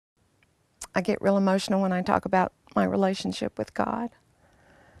I get real emotional when I talk about my relationship with God.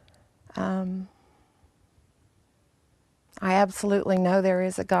 I absolutely know there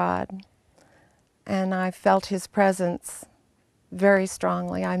is a God, and I felt His presence very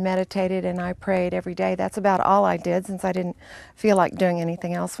strongly. I meditated and I prayed every day. That's about all I did, since I didn't feel like doing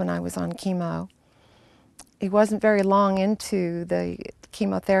anything else when I was on chemo. It wasn't very long into the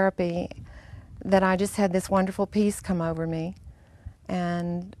chemotherapy that I just had this wonderful peace come over me,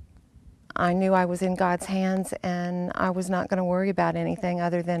 and I knew I was in God's hands, and I was not going to worry about anything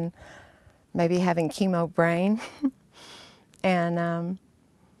other than maybe having chemo brain and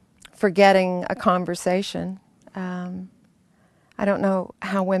forgetting a conversation. I don't know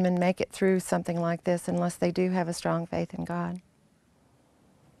how women make it through something like this unless they do have a strong faith in God.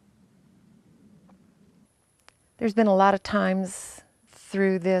 There's been a lot of times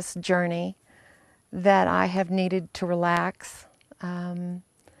through this journey that I have needed to relax,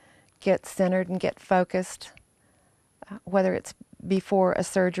 get centered and get focused, whether it's before a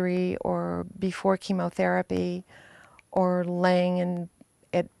surgery or before chemotherapy, or laying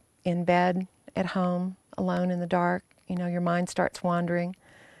in bed at home alone in the dark. You know, your mind starts wandering.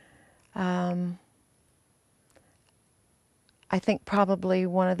 I think probably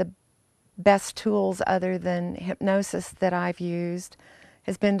one of the best tools other than hypnosis that I've used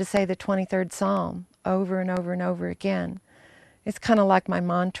has been to say the 23rd Psalm over and over and over again. It's kind of like my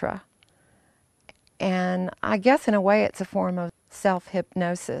mantra. And I guess in a way it's a form of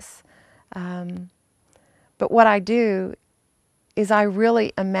self-hypnosis. But what I do is I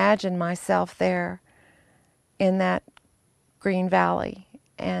really imagine myself there in that green valley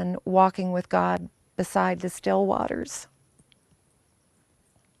and walking with God beside the still waters.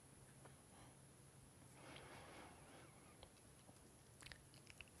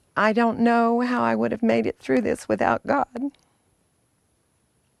 I don't know how I would have made it through this without God.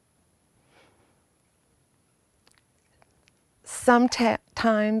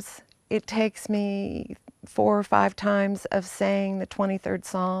 Sometimes it takes me 4 or 5 times of saying the 23rd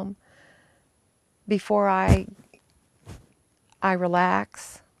Psalm before I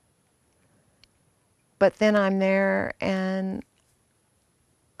relax. But then I'm there and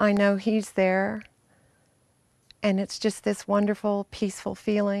I know He's there, and it's just this wonderful, peaceful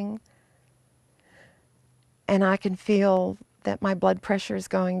feeling. And I can feel that my blood pressure is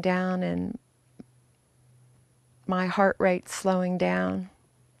going down and my heart rate slowing down.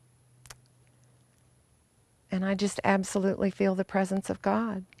 And I just absolutely feel the presence of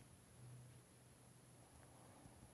God.